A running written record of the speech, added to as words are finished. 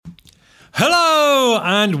Hello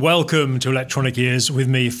and welcome to Electronic Ears with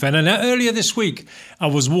me, Fenner. Now, earlier this week, I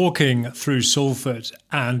was walking through Salford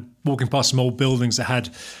and walking past some old buildings that had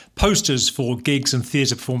posters for gigs and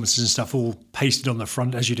theatre performances and stuff all pasted on the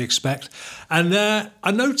front, as you'd expect. And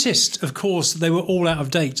I noticed, of course, they were all out of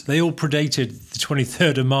date. They all predated the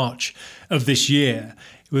 23rd of March of this year.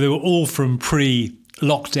 They were all from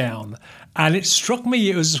pre-lockdown. And it struck me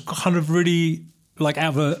it was kind of really like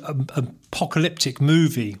out of an apocalyptic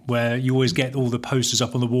movie where you always get all the posters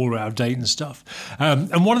up on the wall out of date and stuff.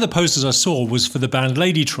 And one of the posters I saw was for the band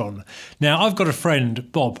Ladytron. Now, I've got a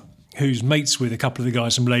friend, Bob, who's mates with a couple of the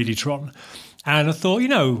guys from Ladytron. And I thought,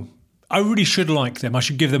 I really should like them. I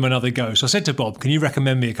should give them another go. So I said to Bob, can you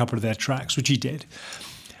recommend me a couple of their tracks? Which he did.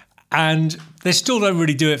 And they still don't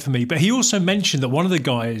really do it for me. But he also mentioned that one of the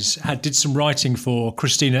guys did some writing for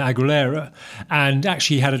Christina Aguilera and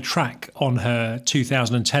actually had a track on her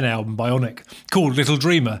 2010 album, Bionic, called Little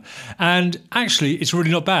Dreamer. And actually, it's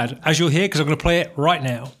really not bad, as you'll hear, because I'm going to play it right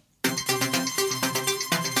now.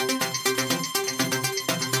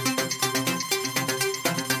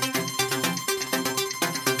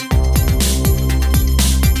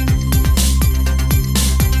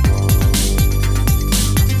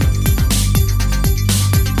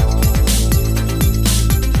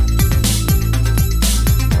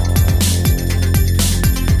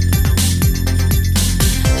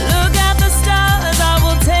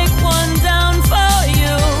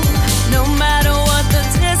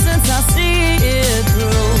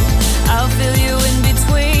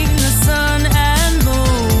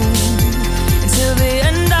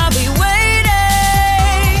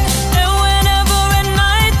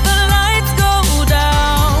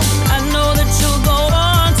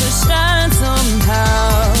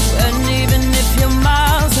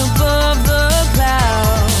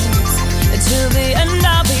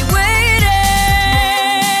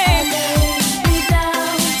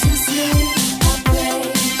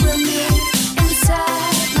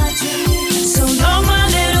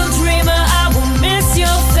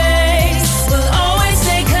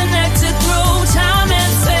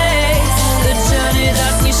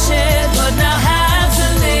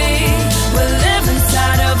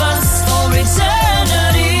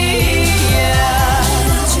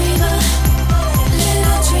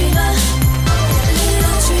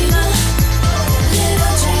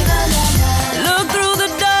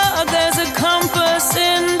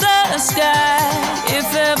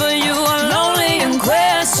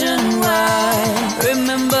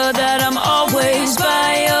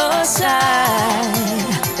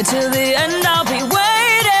 Till the end I'll be waiting.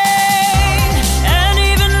 And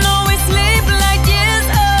even though we sleep like years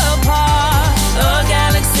apart, a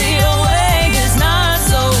galaxy away is not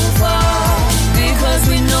so far, because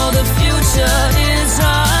we know the future is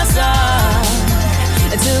our star.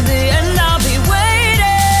 Till the end I'll be waiting.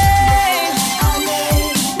 I'll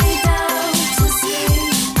lay me down to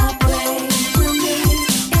sleep. I pray we'll meet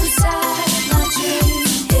inside my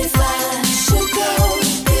dreams. If I should go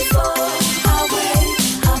before I wake,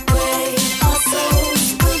 I pray our souls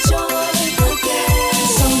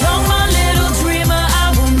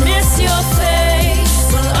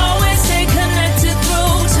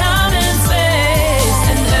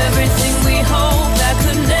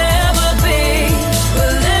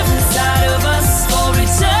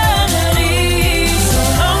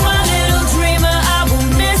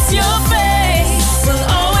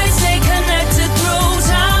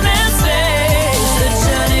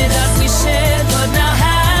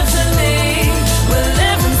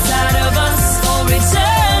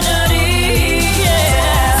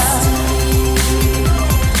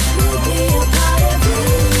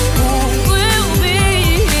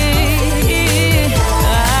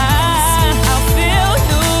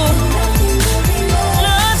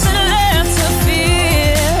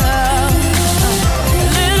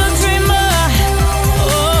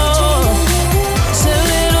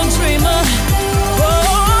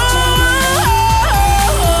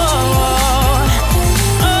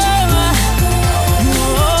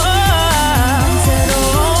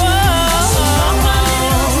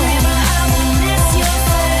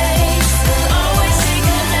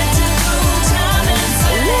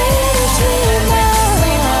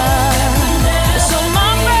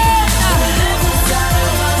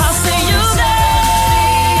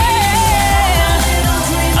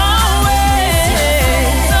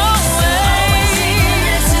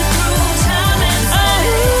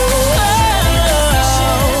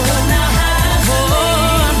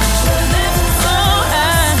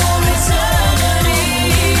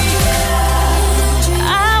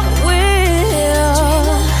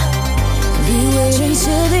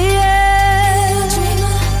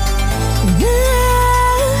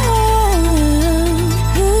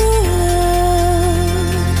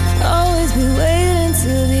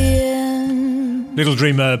Little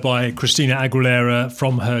Dreamer by Christina Aguilera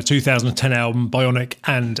from her 2010 album Bionic,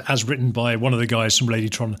 and as written by one of the guys from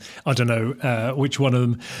Ladytron. I don't know which one of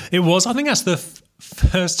them it was. I think that's the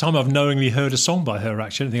first time I've knowingly heard a song by her,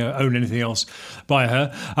 actually. I don't think I own anything else by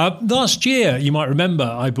her. Last year, you might remember,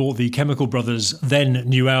 I bought the Chemical Brothers' then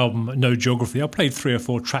new album, No Geography. I played 3 or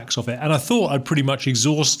 4 tracks of it, and I thought I'd pretty much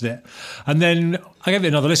exhausted it. And then I gave it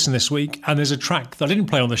another listen this week, and there's a track that I didn't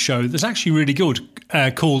play on the show that's actually really good,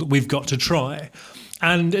 called We've Got to Try.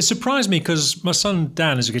 And it surprised me because my son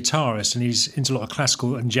Dan is a guitarist and he's into a lot of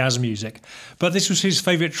classical and jazz music. But this was his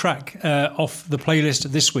favourite track off the playlist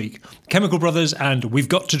this week. Chemical Brothers and We've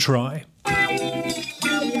Got to Try.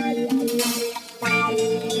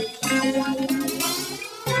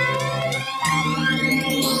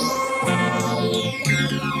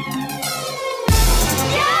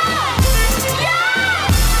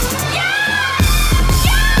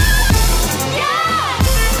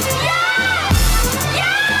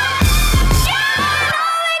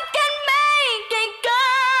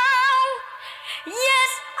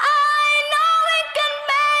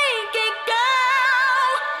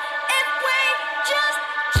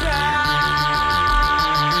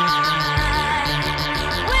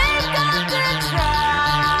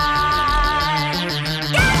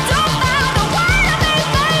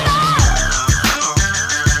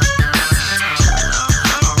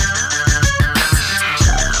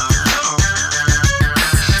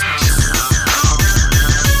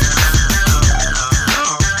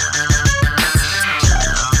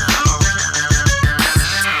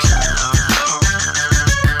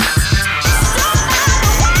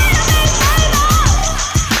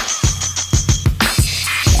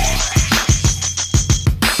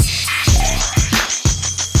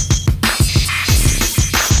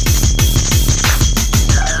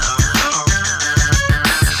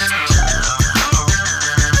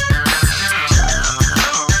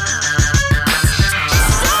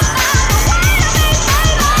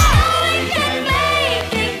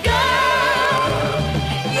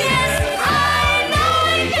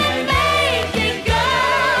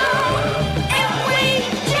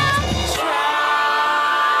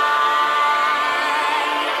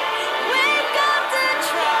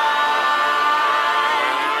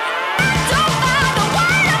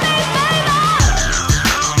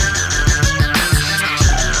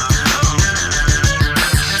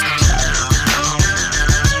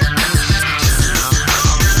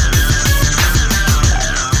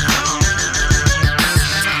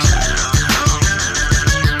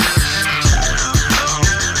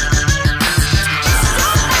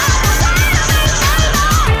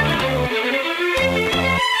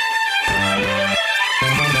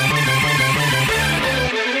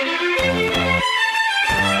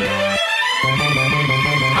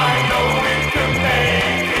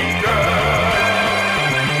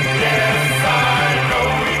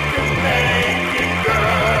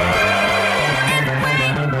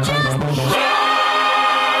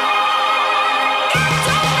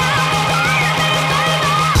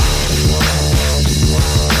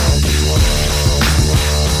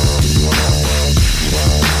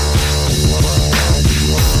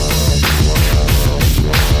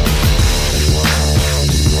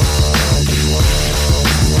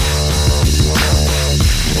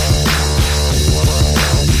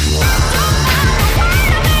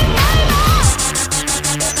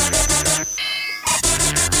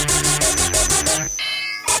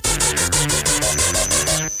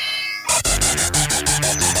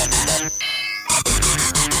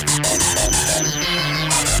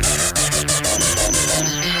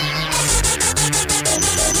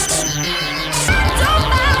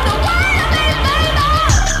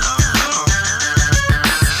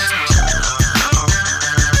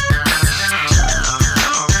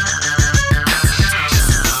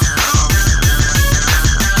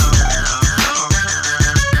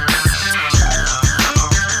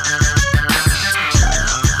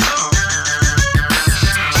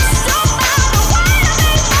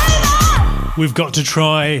 We've Got to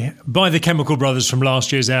Try by the Chemical Brothers from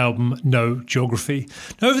last year's album, No Geography.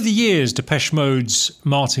 Now, over the years, Depeche Mode's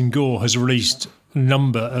Martin Gore has released a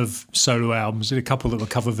number of solo albums, did a couple that were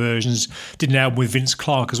cover versions, did an album with Vince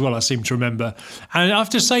Clarke as well, I seem to remember. And I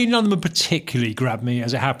have to say, none of them particularly grabbed me,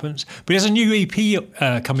 as it happens. But he has a new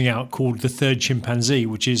EP coming out called The Third Chimpanzee,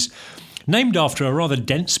 which is named after a rather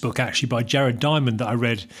dense book, actually, by Jared Diamond that I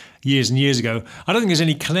read years and years ago. I don't think there's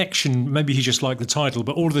any connection. Maybe he just liked the title,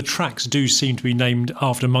 but all of the tracks do seem to be named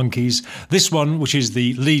after monkeys. This one, which is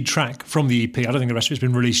the lead track from the EP, I don't think the rest of it's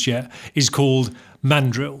been released yet, is called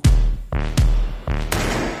Mandrill.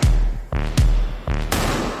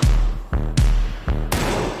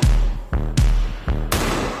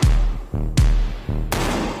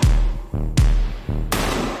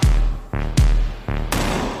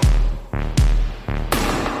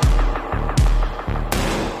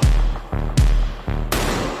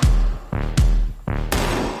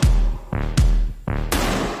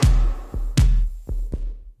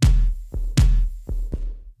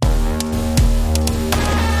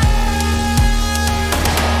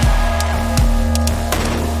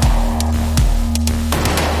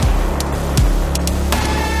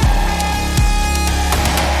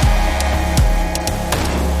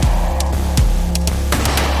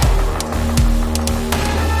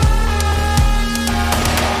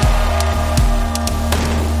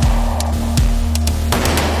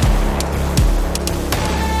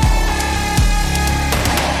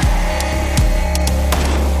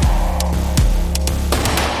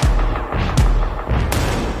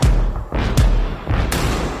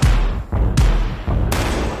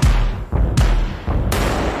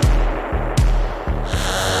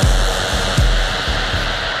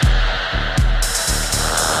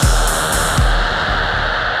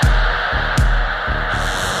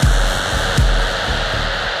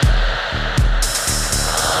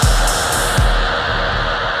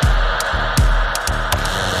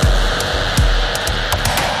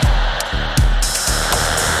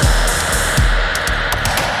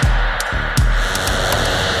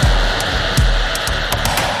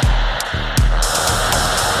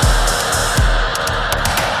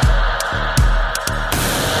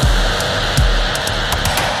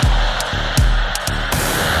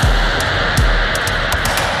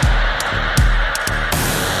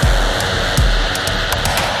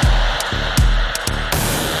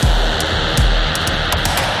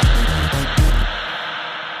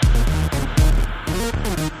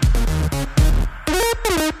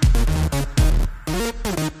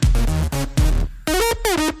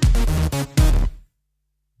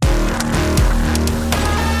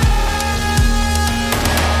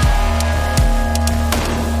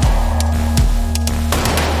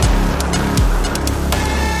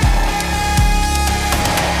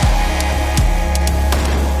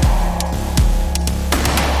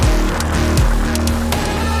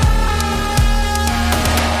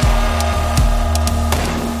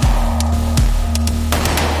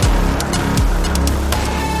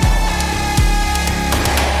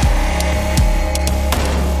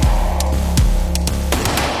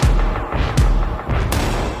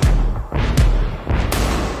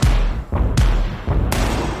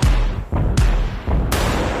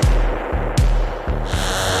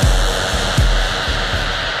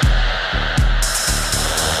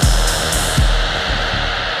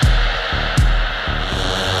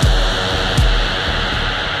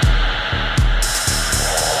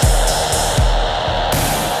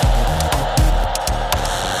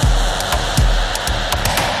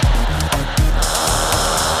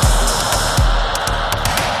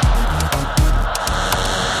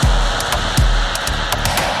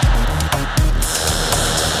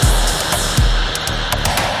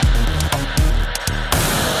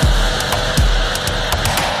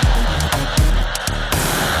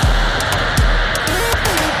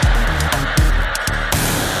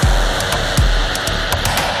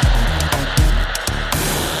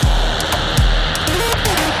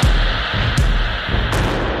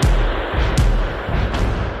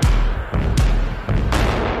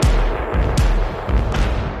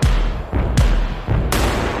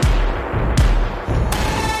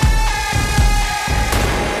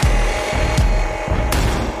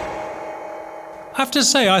 have to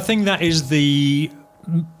say, I think that is the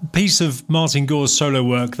piece of Martin Gore's solo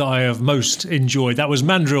work that I have most enjoyed. That was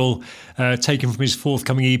Mandrill, taken from his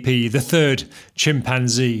forthcoming EP, The Third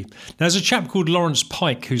Chimpanzee. Now, there's a chap called Lawrence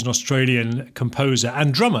Pike, who's an Australian composer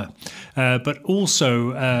and drummer, but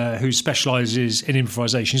also who specialises in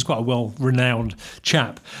improvisation. He's quite a well-renowned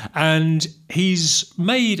chap. And he's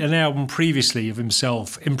made an album previously of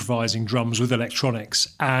himself improvising drums with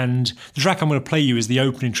electronics. And the track I'm going to play you is the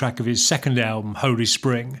opening track of his second album, Holy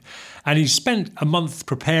Spring. And he spent a month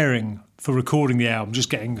preparing for recording the album, just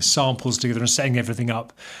getting samples together and setting everything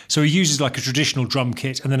up. So he uses like a traditional drum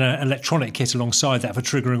kit and then an electronic kit alongside that for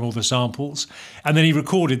triggering all the samples. And then he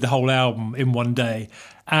recorded the whole album in one day.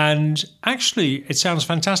 And actually, it sounds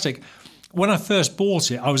fantastic. When I first bought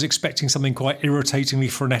it, I was expecting something quite irritatingly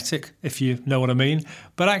frenetic, if you know what I mean.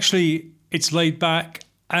 But actually, it's laid back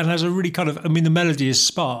and has a really kind of, the melody is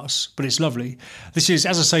sparse, but it's lovely. This is,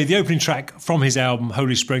 as I say, the opening track from his album,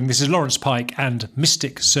 Holy Spring. This is Lawrence Pike and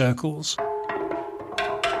Mystic Circles.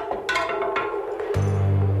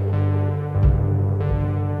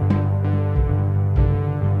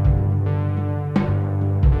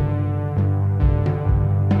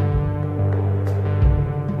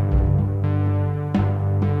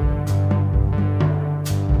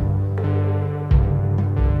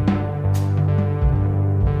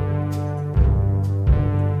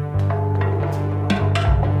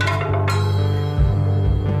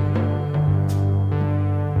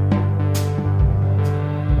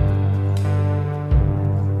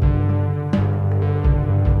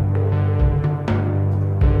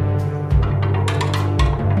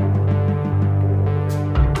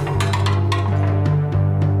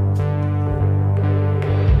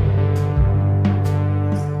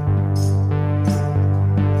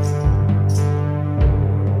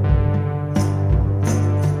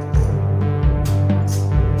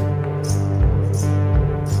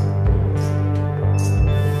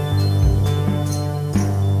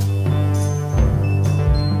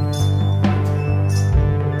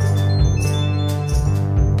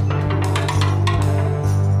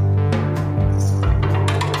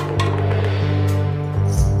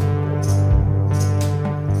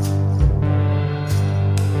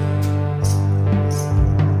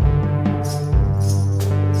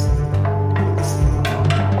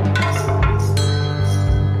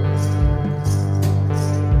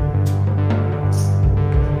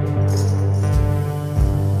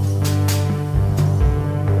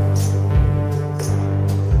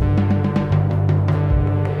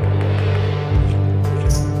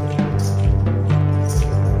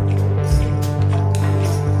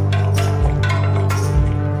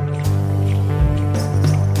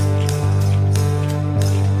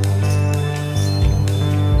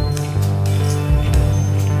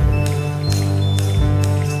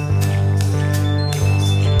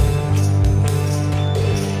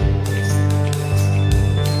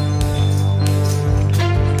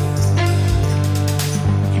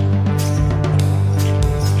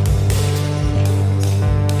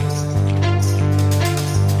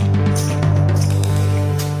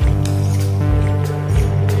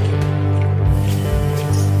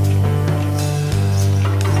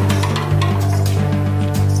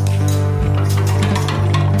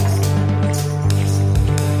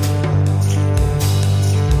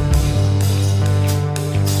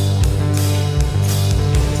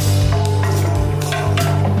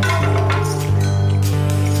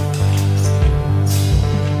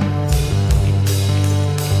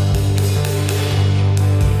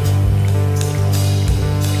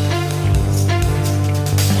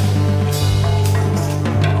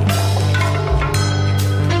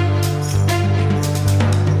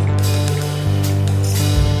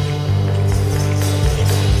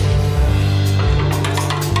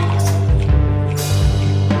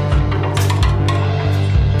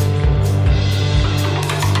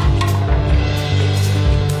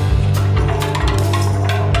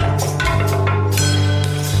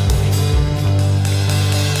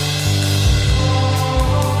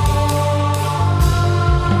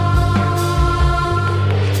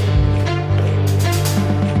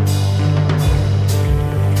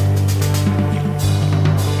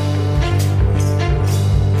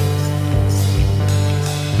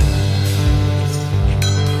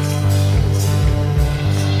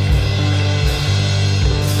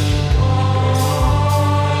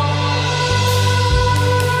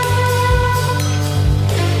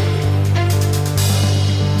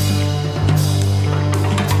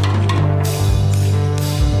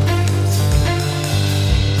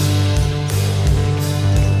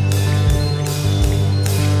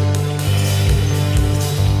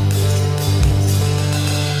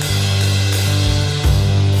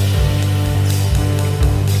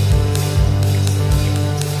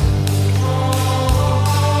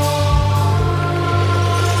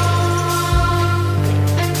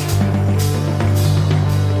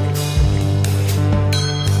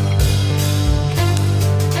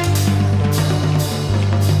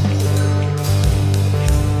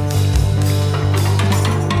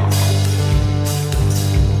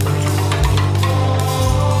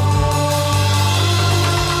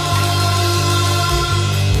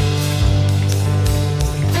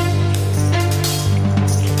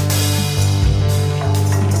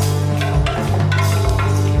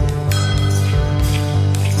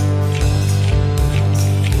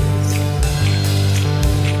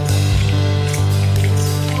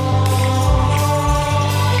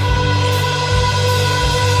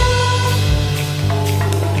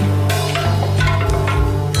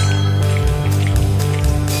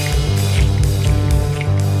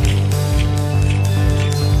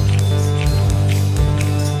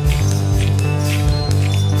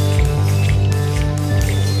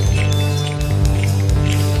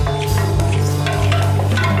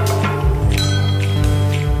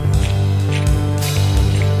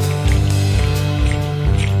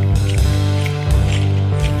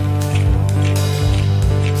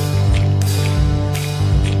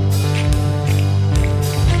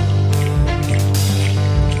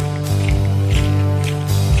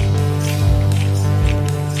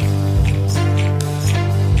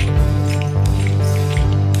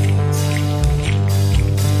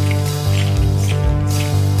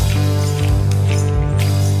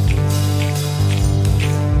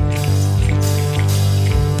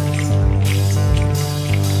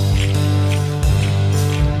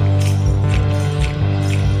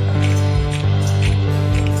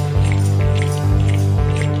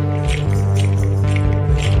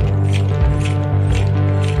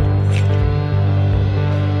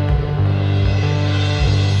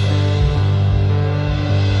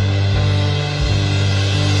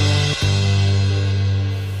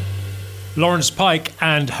 Lawrence Pike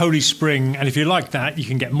and Holy Spring, and if you like that, you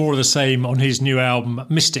can get more of the same on his new album,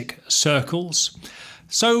 Mystic Circles.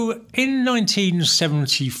 So in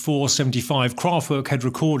 1974-75, Kraftwerk had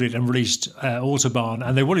recorded and released Autobahn,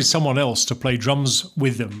 and they wanted someone else to play drums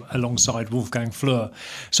with them alongside Wolfgang Flür.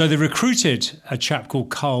 So they recruited a chap called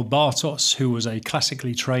Karl Bartos, who was a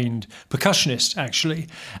classically trained percussionist, actually,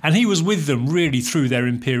 and he was with them really through their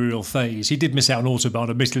Imperial phase. He did miss out on Autobahn,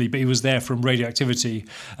 admittedly, but he was there from Radioactivity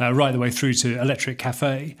right the way through to Electric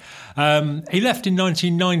Cafe. He left in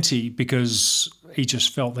 1990 because he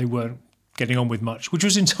just felt they weren't getting on with much, which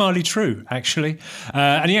was entirely true, actually.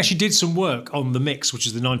 And he actually did some work on The Mix, which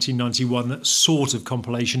is the 1991 sort of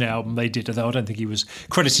compilation album they did, although I don't think he was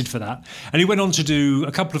credited for that. And he went on to do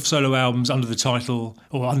a couple of solo albums under the title,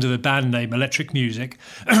 or under the band name, Electric Music.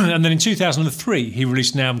 And then in 2003, he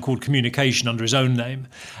released an album called Communication under his own name.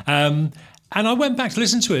 And I went back to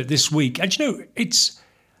listen to it this week. And, you know, it's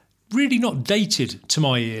really not dated to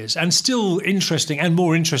my ears and still interesting, and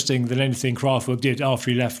more interesting than anything Kraftwerk did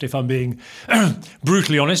after he left, if I'm being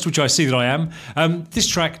brutally honest, which I see that I am. This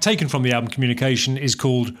track, taken from the album Communication, is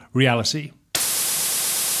called Reality.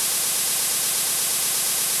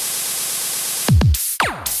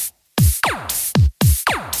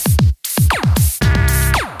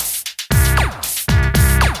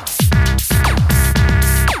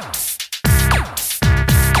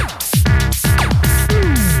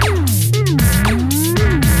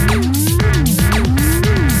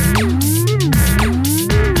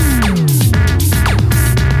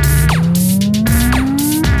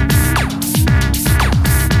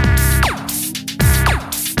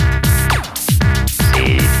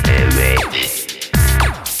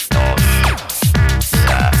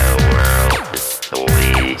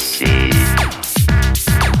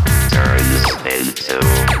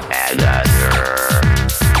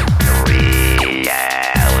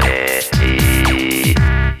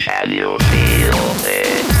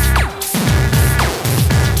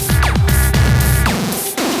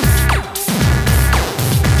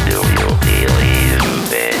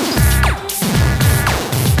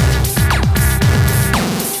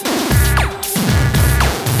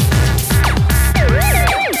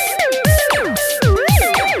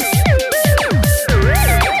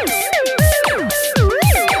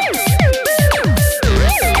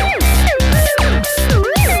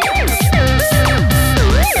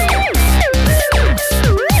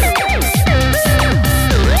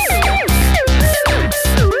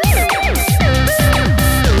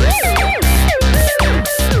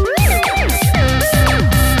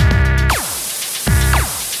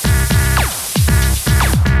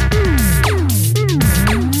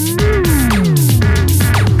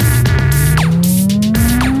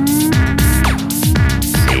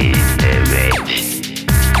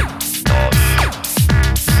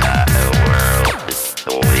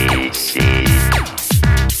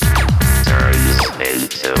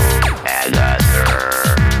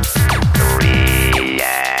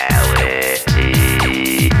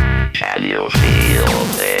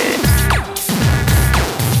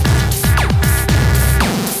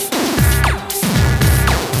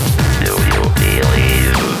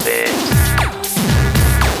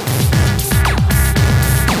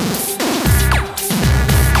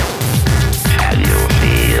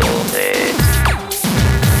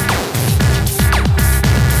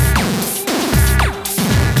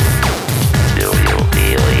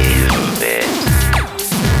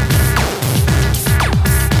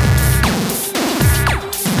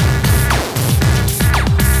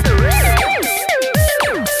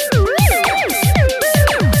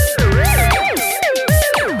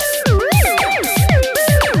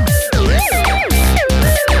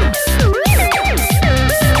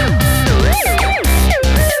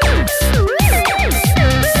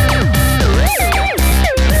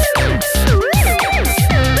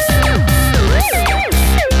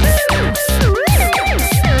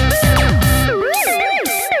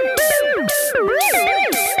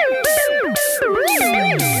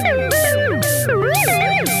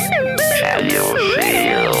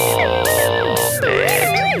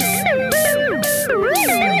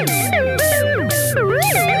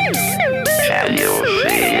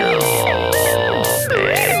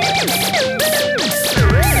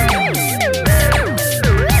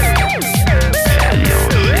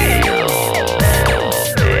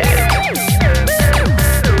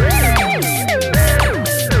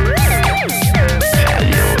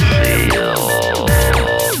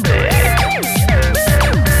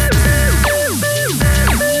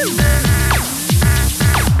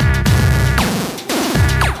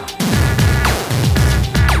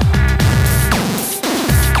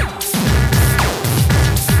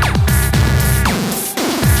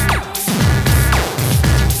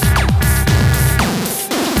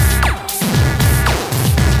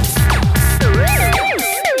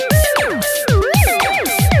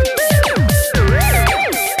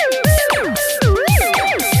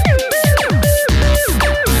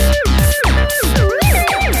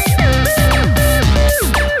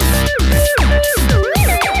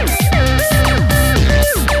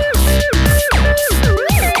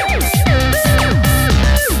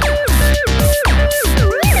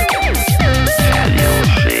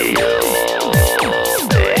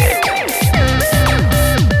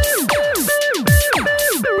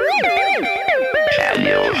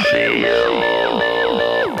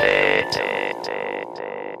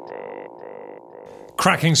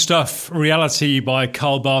 Cracking stuff, Reality by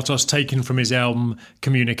Karl Bartos, taken from his album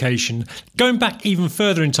Communication. Going back even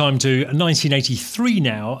further in time to 1983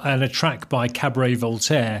 now, and a track by Cabaret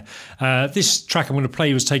Voltaire. This track I'm going to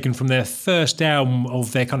play was taken from their first album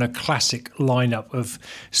of their kind of classic lineup of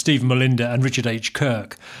Steve Melinda and Richard H.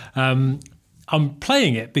 Kirk. I'm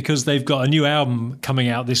playing it because they've got a new album coming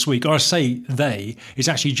out this week. Or I say they, it's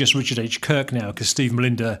actually just Richard H. Kirk now, because Steve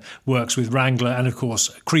Melinda works with Wrangler and, of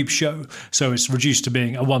course, Creepshow. So it's reduced to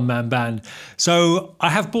being a one-man band. So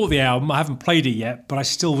I have bought the album. I haven't played it yet, but I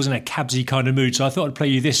still was in a cabsy kind of mood. So I thought I'd play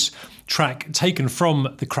you this track taken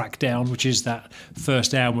from The Crackdown, which is that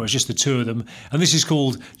first album where it's just the two of them. And this is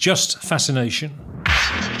called Just Fascination.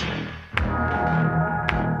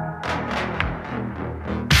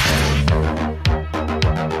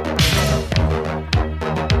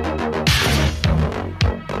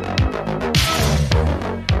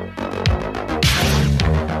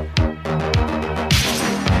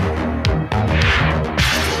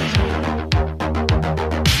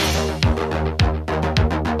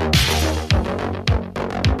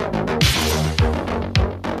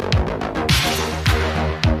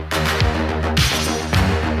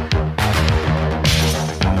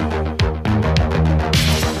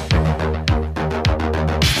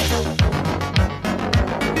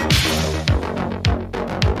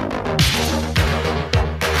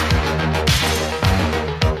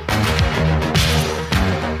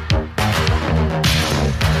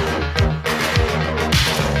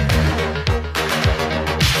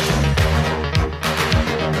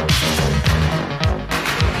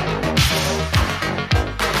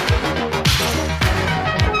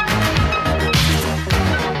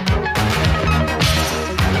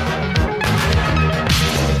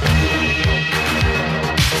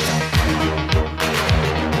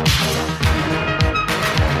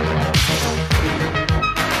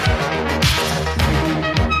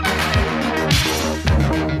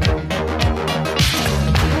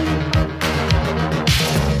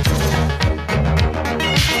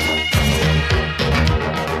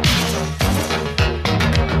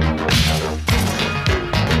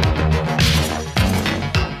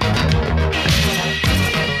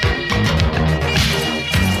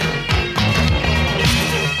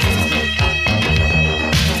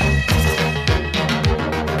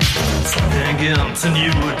 And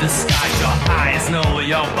you would disguise your eyes, know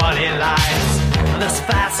your body lies. This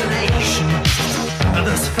fascination,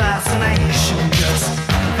 just fascination.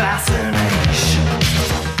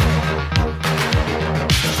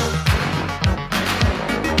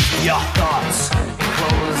 Your thoughts,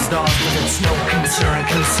 closed doors, but it's no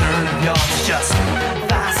concern of yours. Just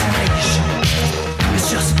fascination,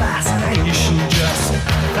 it's just fascination, just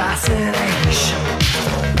fascination.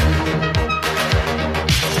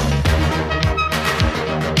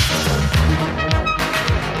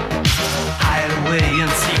 In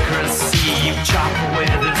secrecy, you chop away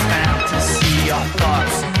this fantasy. Your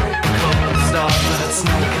thoughts, closed off, but it's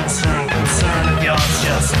no concern of yours.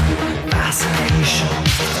 Just fascination,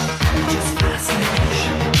 just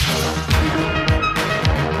fascination.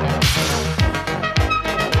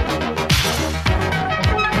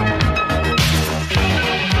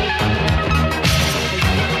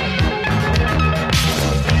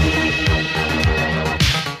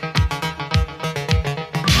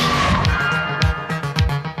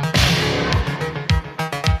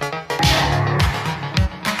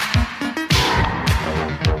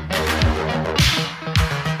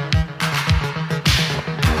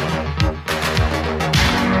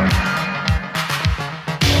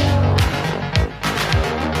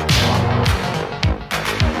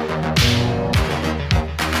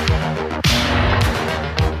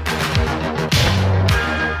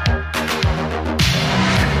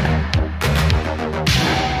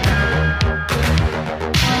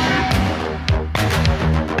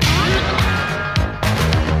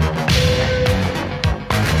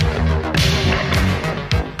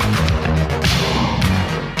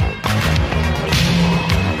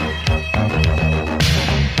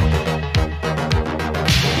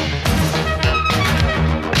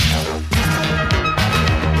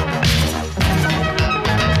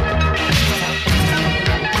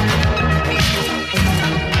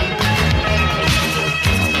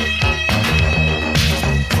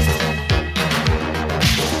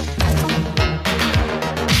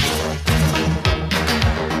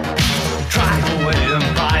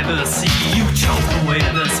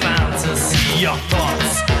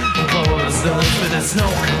 It's no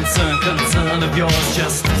concern of yours.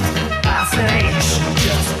 Just fascination,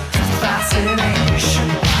 just fascination.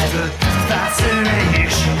 Private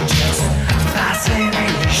fascination, just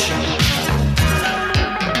fascination.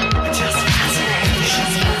 Just fascination.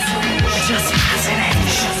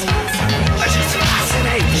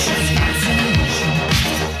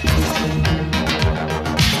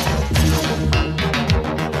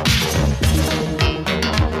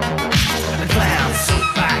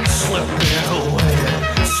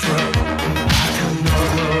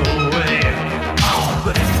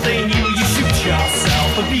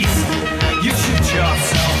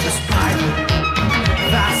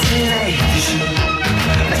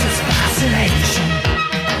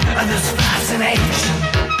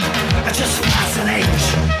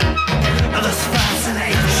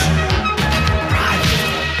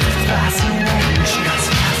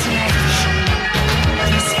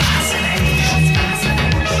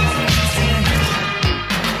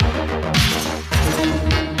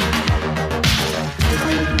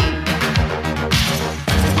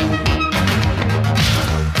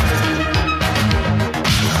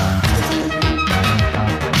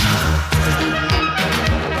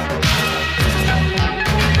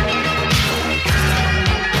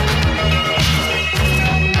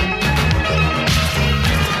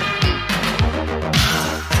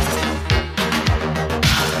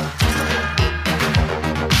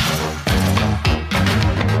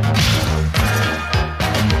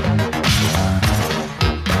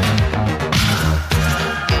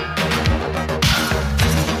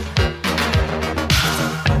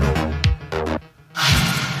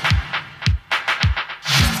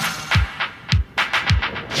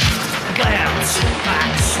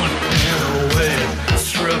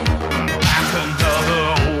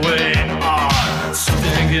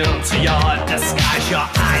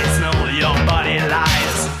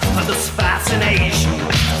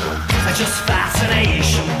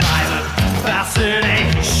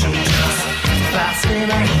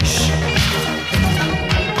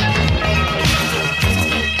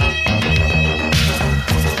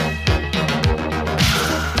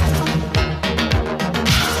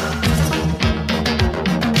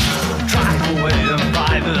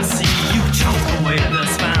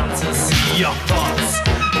 your thoughts.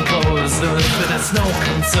 Close the lid, but it's no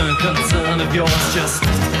concern of yours. Just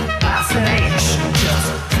fascination, just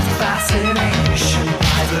fascination.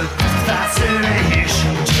 Private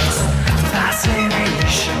fascination, just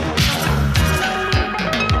fascination.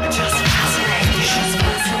 Just fascination,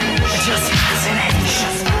 just fascination,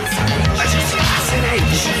 just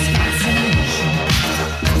fascination.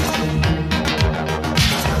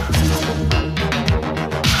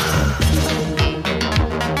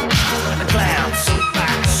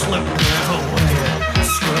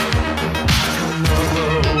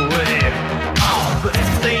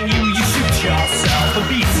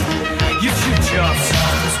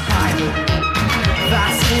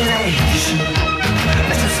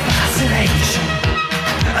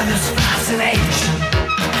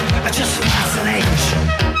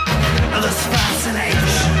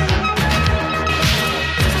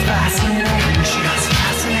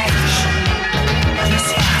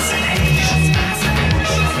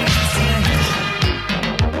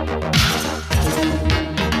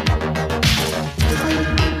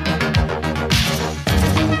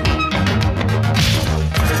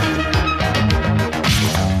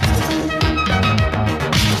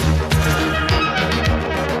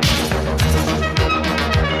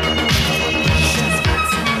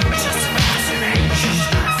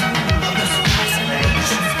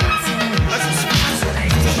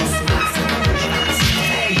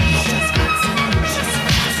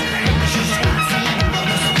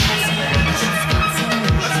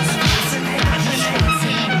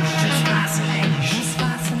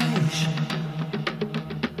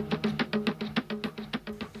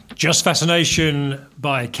 Just Fascination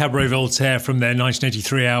by Cabaret Voltaire from their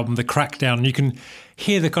 1983 album, The Crackdown. And you can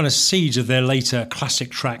hear the kind of seeds of their later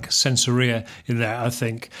classic track, Sensoria, in there, I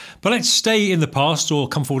think. But let's stay in the past, or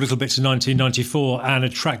come forward a little bit to 1994, and a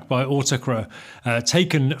track by Autocra,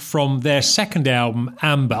 taken from their second album,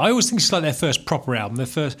 Amber. I always think it's like their first proper album.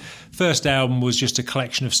 Their first album was just a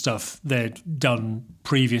collection of stuff they'd done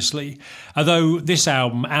previously. Although this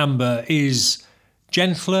album, Amber, is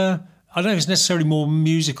gentler. I don't know if it's necessarily more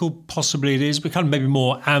musical, possibly it is, but kind of maybe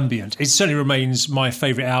more ambient. It certainly remains my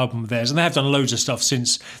favourite album of theirs, and they have done loads of stuff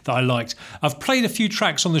since that I liked. I've played a few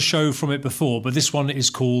tracks on the show from it before, but this one is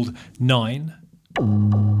called 9.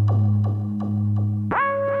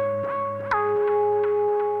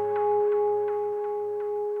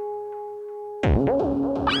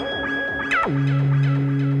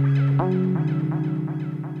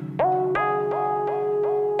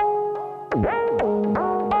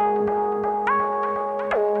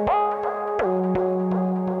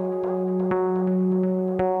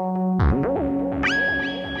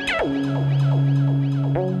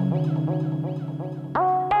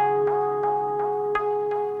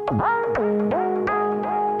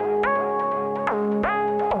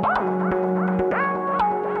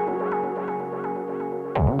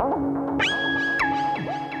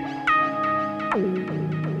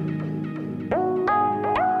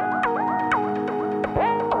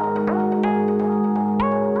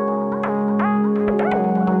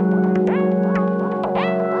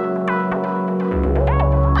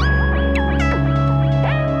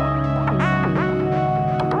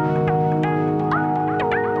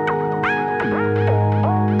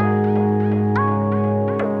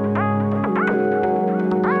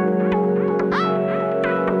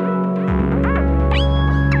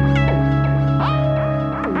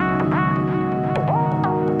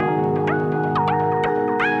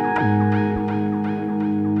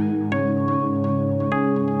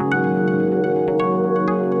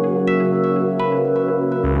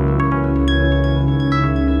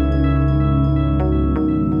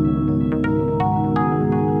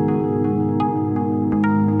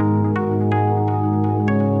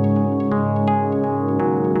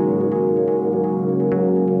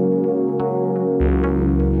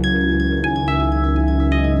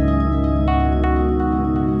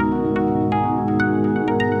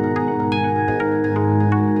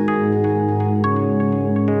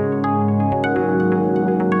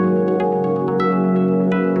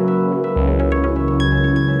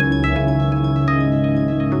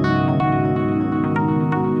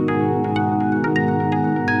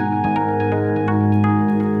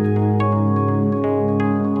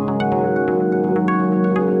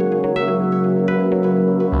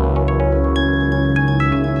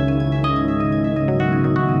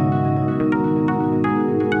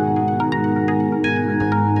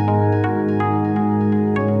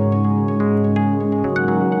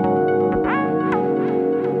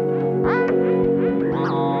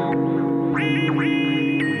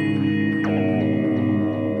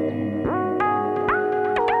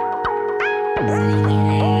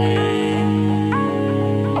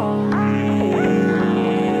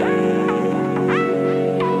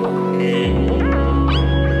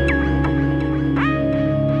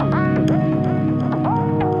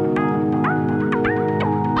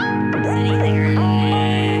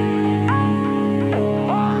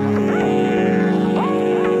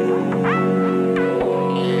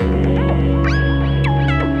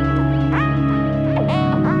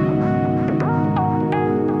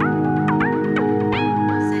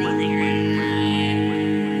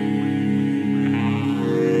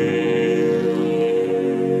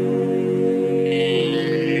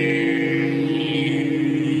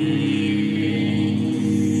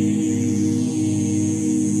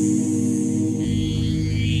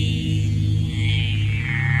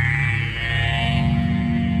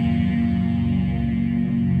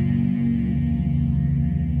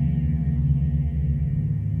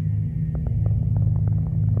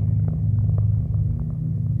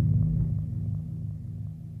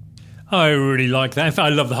 I really like that. In fact, I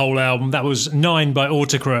love the whole album. That was 9 by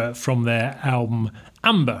Autocra from their album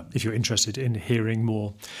Amber, if you're interested in hearing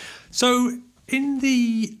more. So, in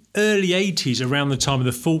the early 80s, around the time of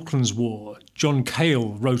the Falklands War, John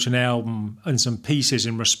Cale wrote an album and some pieces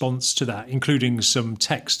in response to that, including some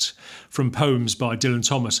texts from poems by Dylan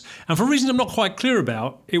Thomas. And for reasons I'm not quite clear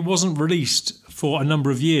about, it wasn't released for a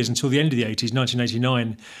number of years until the end of the 80s,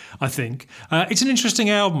 1989, I think. It's an interesting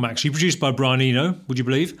album, actually, produced by Brian Eno, would you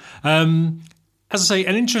believe? As I say,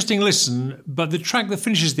 an interesting listen, but the track that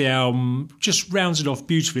finishes the album just rounds it off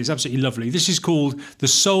beautifully. It's absolutely lovely. This is called The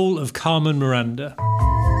Soul of Carmen Miranda.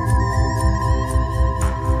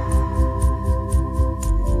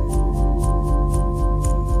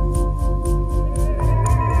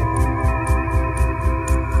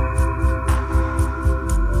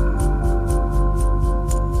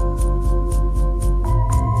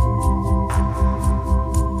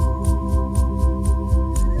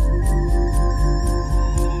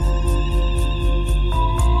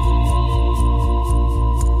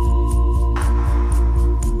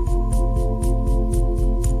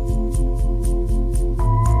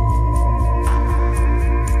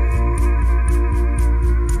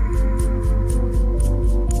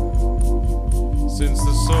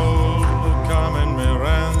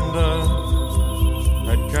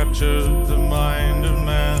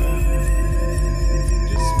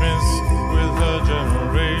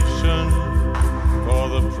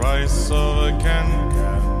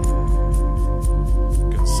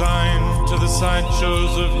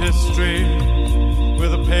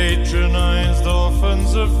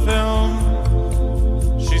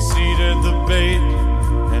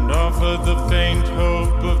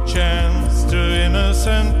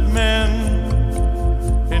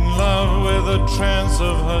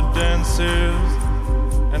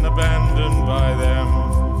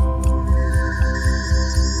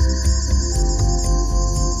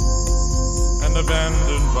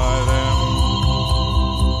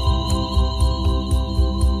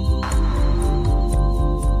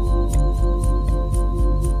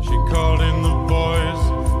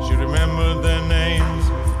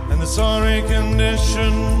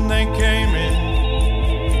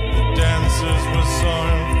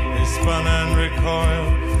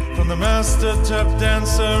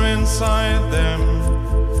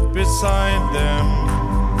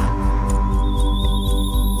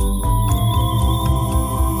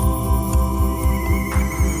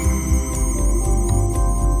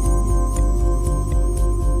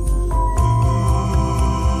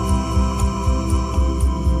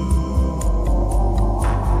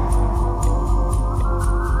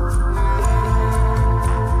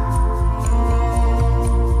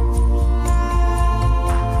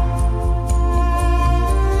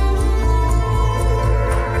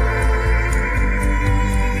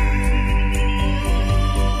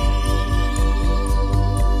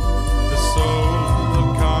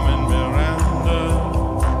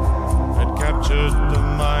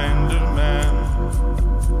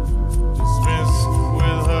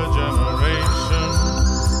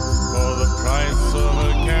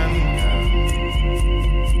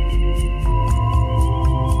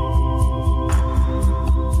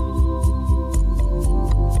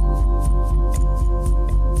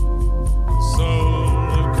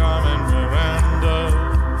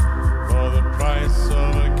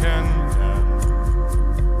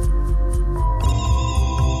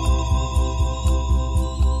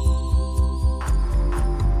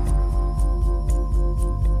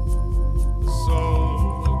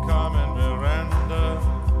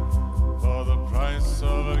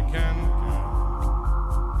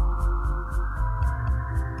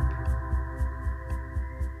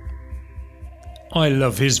 I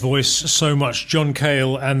love his voice so much. John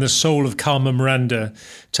Cale and The Soul of Carmen Miranda,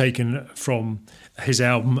 taken from his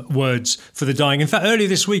album Words for the Dying. In fact, earlier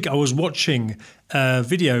this week I was watching a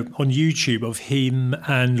video on YouTube of him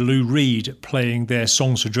and Lou Reed playing their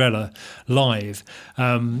song Cedrella live.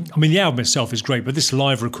 I mean, the album itself is great, but this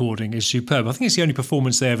live recording is superb. I think it's the only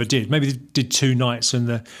performance they ever did. Maybe they did 2 nights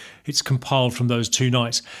and it's compiled from those 2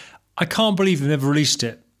 nights. I can't believe they never released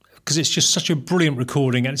it, because it's just such a brilliant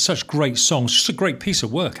recording and it's such great songs. Just a great piece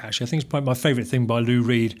of work, actually. I think it's probably my favourite thing by Lou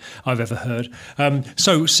Reed I've ever heard.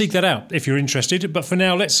 So seek that out if you're interested. But for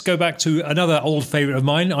now, let's go back to another old favourite of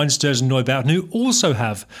mine, Einstürzende Neubauten, who also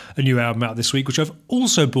have a new album out this week, which I've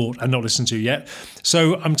also bought and not listened to yet.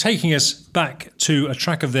 So I'm taking us back to a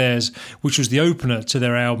track of theirs, which was the opener to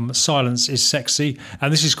their album Silence is Sexy,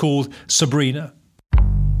 and this is called Sabrina.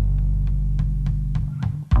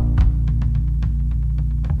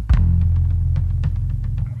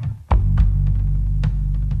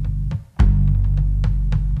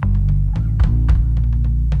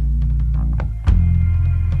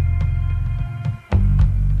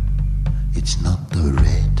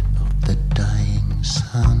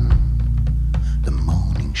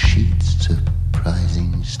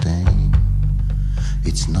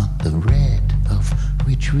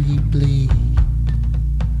 which we bleed.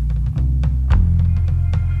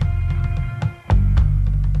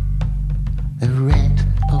 A red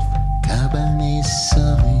of Cabernet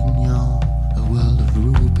Sauvignon, a world of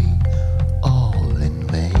ruby, all in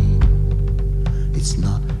vain. It's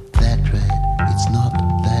not that red, it's not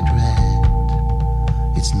that red.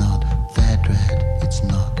 It's not that red, it's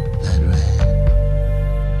not that red.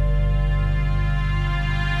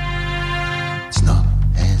 It's not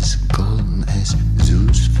as golden as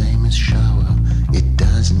Zeus' famous shower. It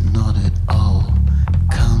doesn't not at all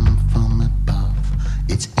come from above.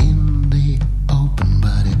 It's in the open,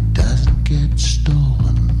 but it doesn't get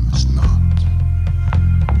stolen. It's not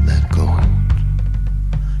that gold.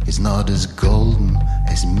 It's not as golden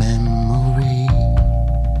as memory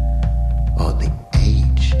or the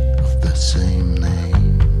age of the same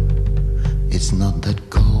name. It's not that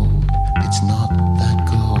gold. It's not that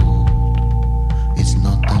gold. It's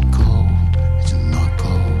not that gold. It's not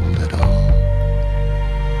gold at all.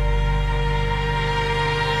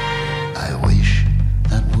 I wish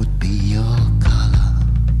that would be your color.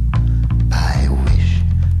 I wish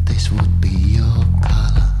this would be your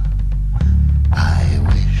color. I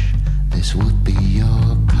wish this would be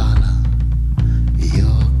your color.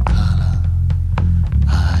 Your color.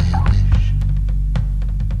 I wish.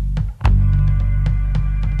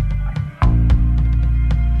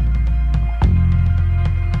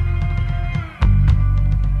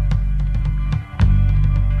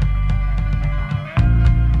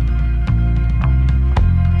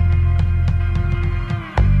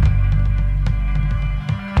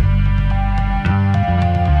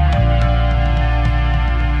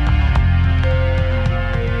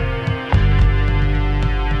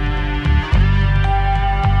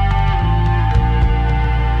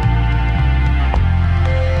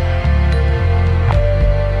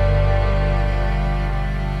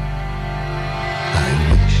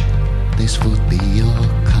 This would be your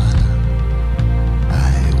color. I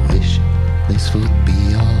wish this would be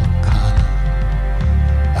your color.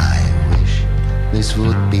 I wish this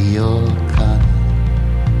would be your color.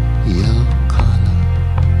 Your color.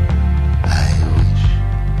 I wish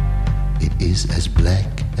it is as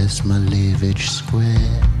black as Malevich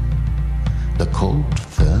Square, the cold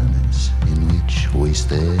furnace in which we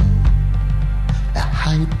stare. A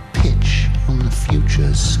high pitch on the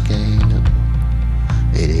future scale.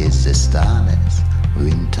 It is a starless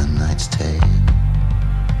winter night's tale.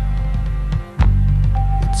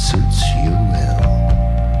 It suits you well.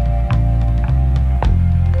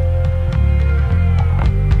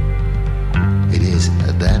 It is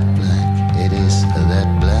that black. It is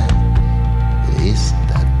that black. It is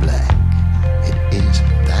that black. It is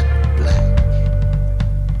that black.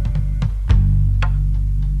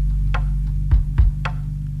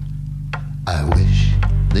 I wish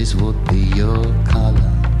this would be your color.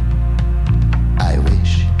 I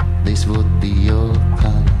wish this would be your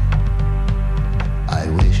color. I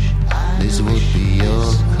wish this would be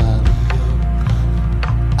your color.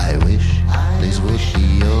 I wish this would be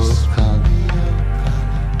your color.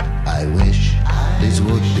 I wish this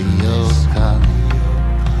would be your color.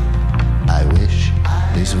 I wish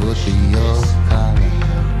this would be your color.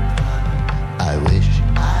 I wish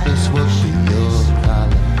this would be your color. I wish this would be your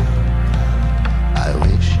color. I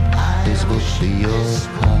wish this would be your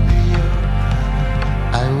color.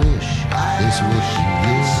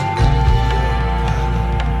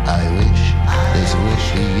 I wish this would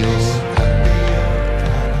be your color.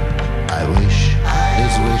 I wish this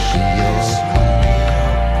would be your color. I wish this would be your color.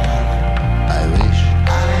 I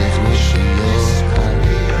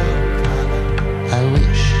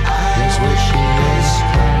wish this would be your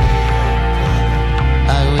color.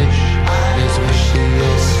 I wish this would be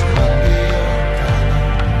your color.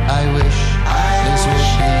 I wish this would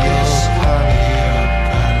be your color.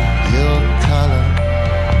 Your color.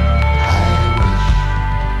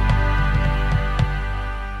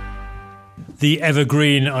 The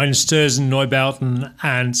evergreen Einstürzen, Neubauten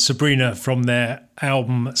and Sabrina from their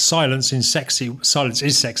album Silence is Sexy,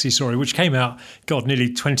 which came out, God,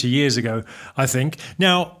 nearly 20 years ago, I think.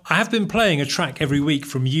 Now, I have been playing a track every week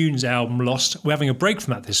from Yoon's album Lost. We're having a break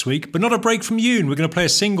from that this week, but not a break from Yoon. We're going to play a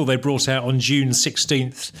single they brought out on June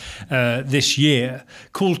 16th this year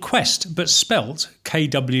called Quest, but spelt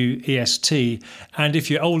Kwest. And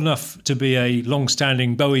if you're old enough to be a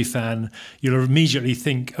long-standing Bowie fan, you'll immediately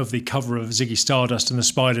think of the cover of Ziggy Stardust and the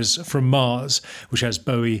Spiders from Mars, which has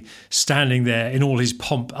Bowie standing there in all his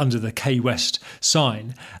pomp under the K West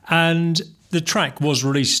sign. And the track was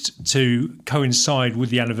released to coincide with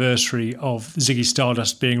the anniversary of Ziggy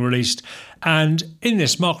Stardust being released. And in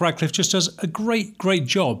this, Mark Radcliffe just does a great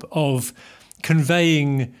job of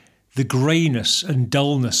conveying the greyness and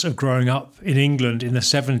dullness of growing up in England in the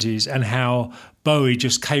 70s and how Bowie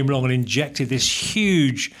just came along and injected this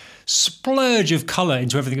huge splurge of colour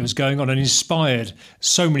into everything that was going on and inspired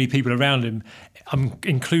so many people around him,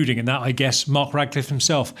 including in that, I guess, Mark Radcliffe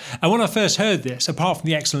himself. And when I first heard this, apart from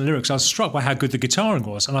the excellent lyrics, I was struck by how good the guitaring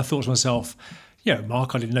was. And I thought to myself,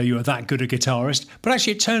 Mark, I didn't know you were that good a guitarist. But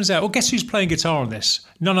actually, it turns out, well, guess who's playing guitar on this?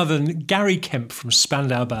 None other than Gary Kemp from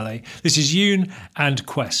Spandau Ballet. This is Yoon and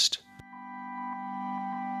Quest.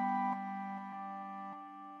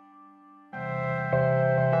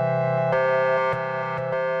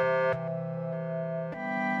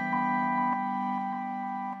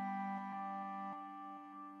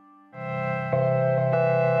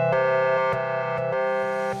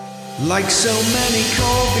 Like so many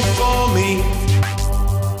called before me,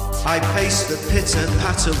 I paced the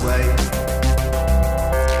pitter-patter way,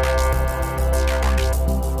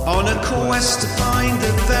 on a quest to find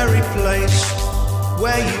the very place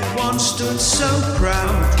where you once stood so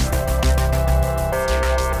proud.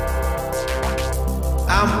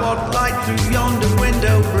 And what light through yonder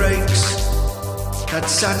window breaks that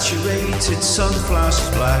saturated sunflower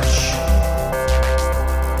splash,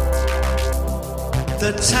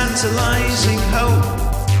 the tantalizing hope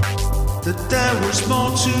that there was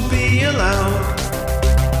more to be allowed.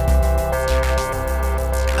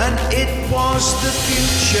 And it was the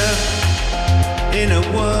future in a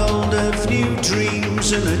world of new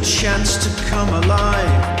dreams and a chance to come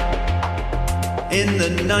alive in the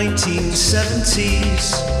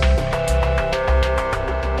 1970s.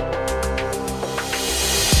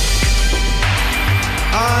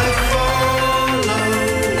 I follow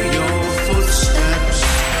your footsteps,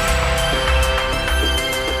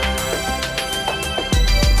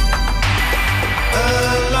 a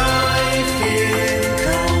life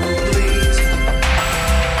incomplete,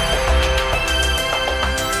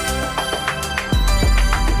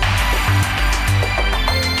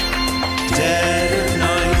 dead of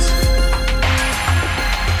night,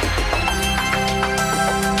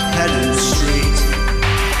 Headland Street.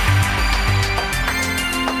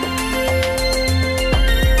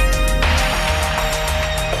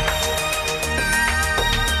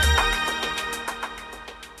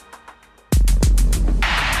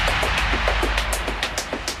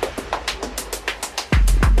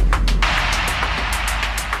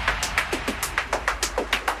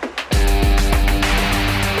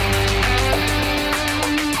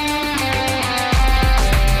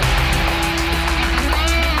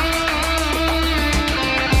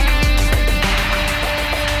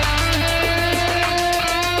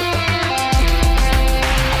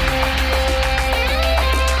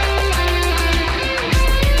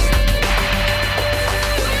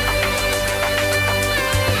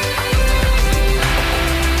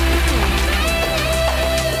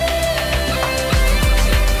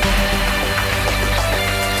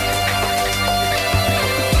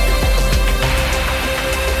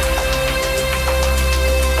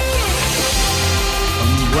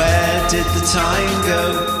 Did the time go?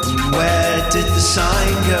 Where did the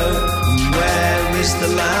sign go? Where is the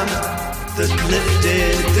lamp that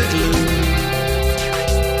lifted the gloom?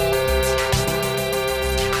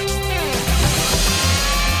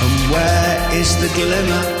 And where is the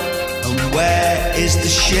glimmer? And where is the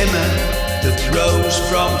shimmer that rose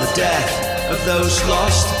from the death of those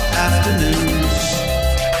lost afternoons?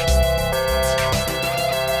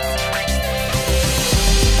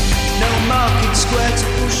 Market square to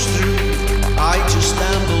push through, I just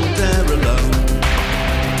ambled there alone.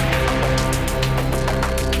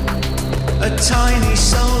 A tiny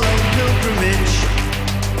solo pilgrimage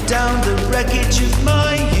down the wreckage of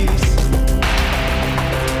my youth,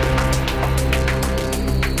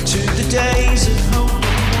 to the days of hope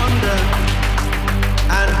and wonder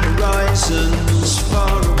and horizons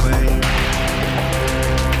far away,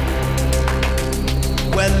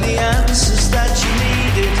 when the answers that you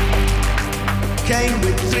needed came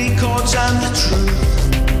with 3 chords and the truth.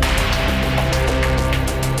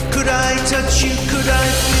 Could I touch you? Could I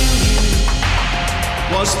feel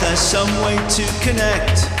you? Was there some way to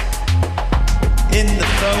connect? In the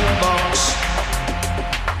phone box,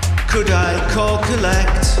 could I call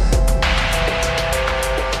collect?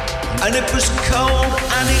 And it was cold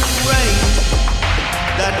and it rained,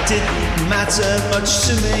 that didn't matter much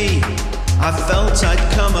to me. I felt I'd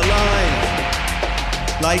come alive,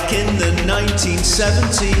 like in the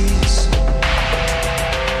 1970s.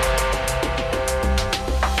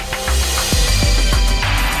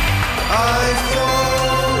 I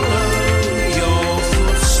follow your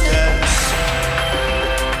footsteps,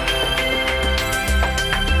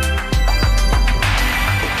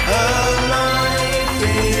 a life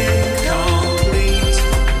in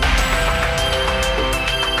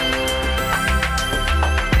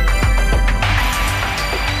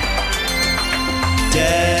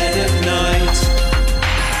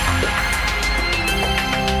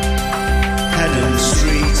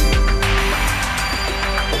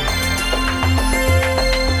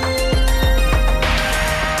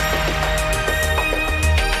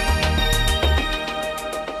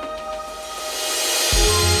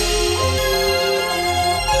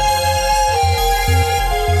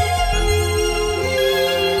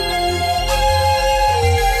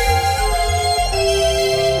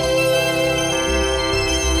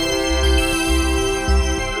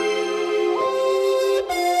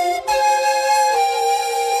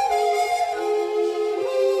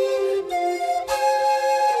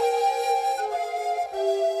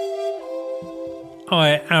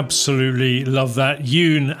Absolutely love that.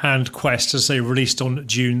 Yoon and Quest, as they released on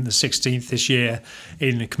June the 16th this year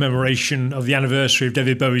in commemoration of the anniversary of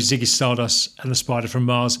David Bowie's Ziggy Stardust and the Spider from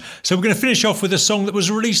Mars. So we're going to finish off with a song that was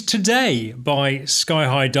released today by Sky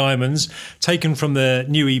High Diamonds, taken from the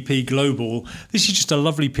new EP Global. This is just a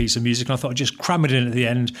lovely piece of music, and I thought I'd just cram it in at the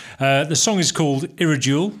end. The song is called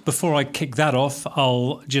Irredual. Before I kick that off,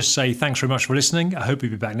 I'll just say thanks very much for listening. I hope you'll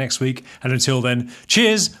be back next week. And until then,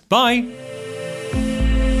 cheers. Bye.